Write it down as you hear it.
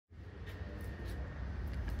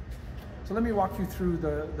So let me walk you through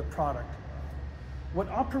the product. What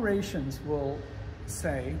operations will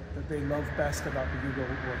say that they love best about the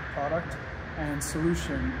UgoWork product and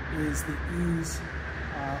solution is the ease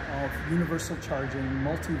of universal charging,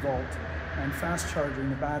 multi-volt, and fast charging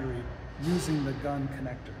the battery using the gun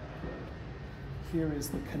connector. Here is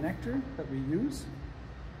the connector that we use.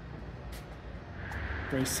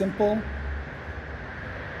 Very simple.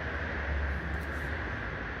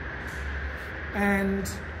 And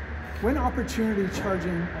when opportunity charging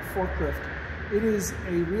a forklift, it is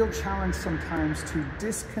a real challenge sometimes to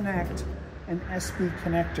disconnect an SB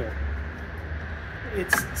connector.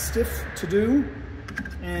 It's stiff to do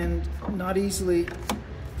and not easily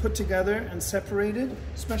put together and separated,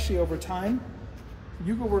 especially over time.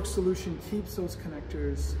 UgoWork solution keeps those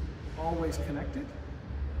connectors always connected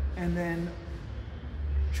and then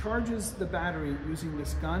charges the battery using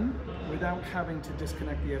this gun without having to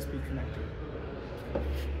disconnect the SB connector.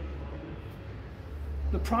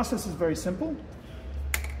 The process is very simple.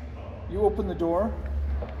 You open the door,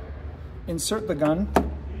 insert the gun.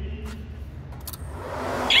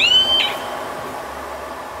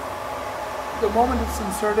 The moment it's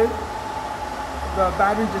inserted, the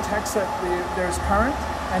battery detects that there's current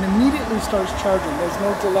and immediately starts charging. There's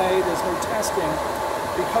no delay, there's no testing.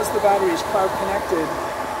 Because the battery is cloud connected,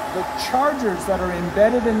 the chargers that are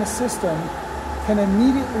embedded in the system can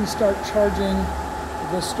immediately start charging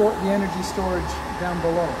the energy storage down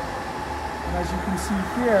below. And as you can see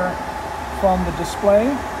here from the display,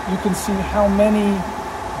 you can see how many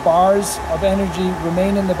bars of energy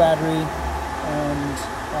remain in the battery, and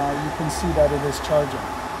you can see that it is charging.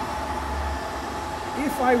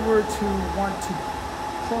 If I were to want to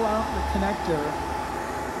pull out the connector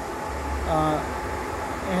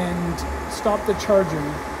and stop the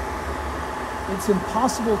charging, it's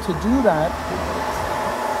impossible to do that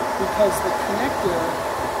because the connector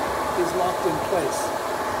is locked in place.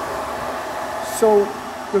 So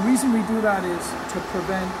the reason we do that is to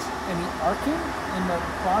prevent any arcing in the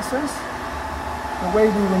process. The way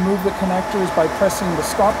we remove the connector is by pressing the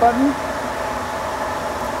stop button.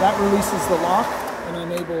 That releases the lock and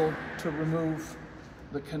I'm able to remove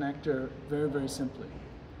the connector very, very simply.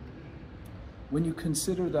 When you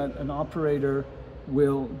consider that an operator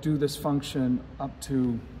will do this function up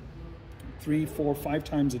to 3, 4, 5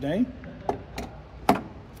 times a day,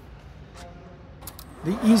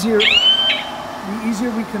 the easier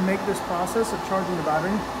we can make this process of charging the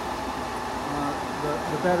battery,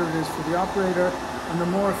 the better it is for the operator and the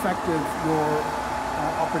more effective your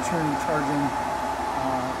opportunity charging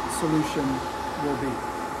solution will be.